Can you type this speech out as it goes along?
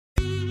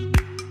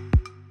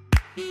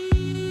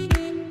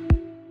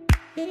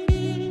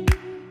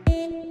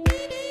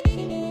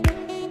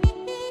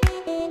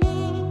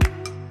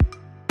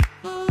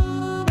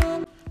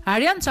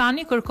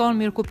Çani kërkon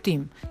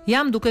mirëkuptim.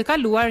 Jam duke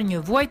kaluar një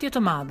vuajtje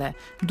të madhe.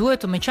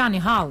 Duhet të më qani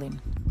hallin.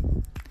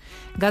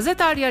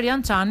 Gazetari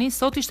Çani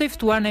sot ishte i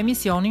ftuar në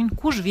emisionin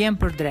Kush vjen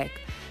për drek.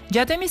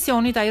 Gjatë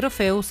emisionit ai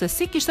rrëfeu se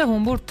si kishte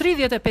humbur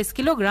 35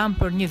 kg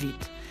për një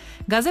vit.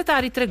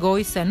 Gazetari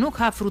tregoi se nuk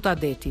ha fruta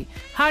deti,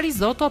 ha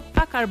risotto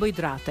pa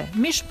karbohidrate,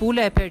 mish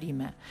pule e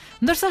perime.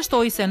 Ndërsa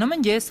shtoi se në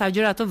mëngjes ha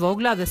gjëra të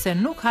vogla dhe se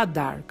nuk ha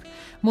darkë.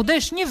 Mu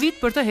desh një vit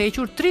për të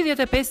hequr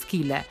 35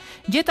 kg.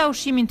 Gjeta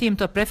ushqimin tim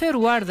të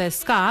preferuar dhe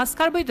s'ka as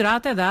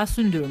karbohidrate dhe as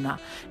yndyrna.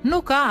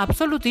 Nuk ka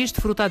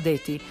absolutisht fruta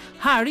deti.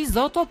 Ha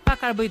risotto pa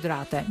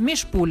karbohidrate,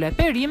 mish pule,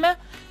 perime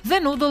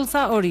dhe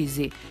nudulsa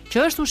orizi,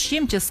 që është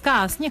ushqim që s'ka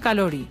as një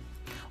kalori.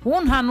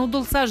 Unë ha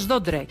nudulsa çdo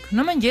drek,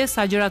 në mëngjes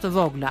ha gjëra të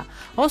vogla,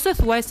 ose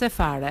thuajse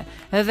fare,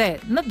 dhe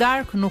në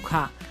darkë nuk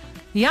ha.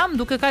 Jam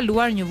duke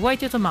kaluar një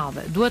vuajtje të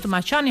madhe, duhet të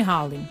ma qani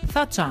hallin,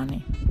 tha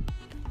Çani.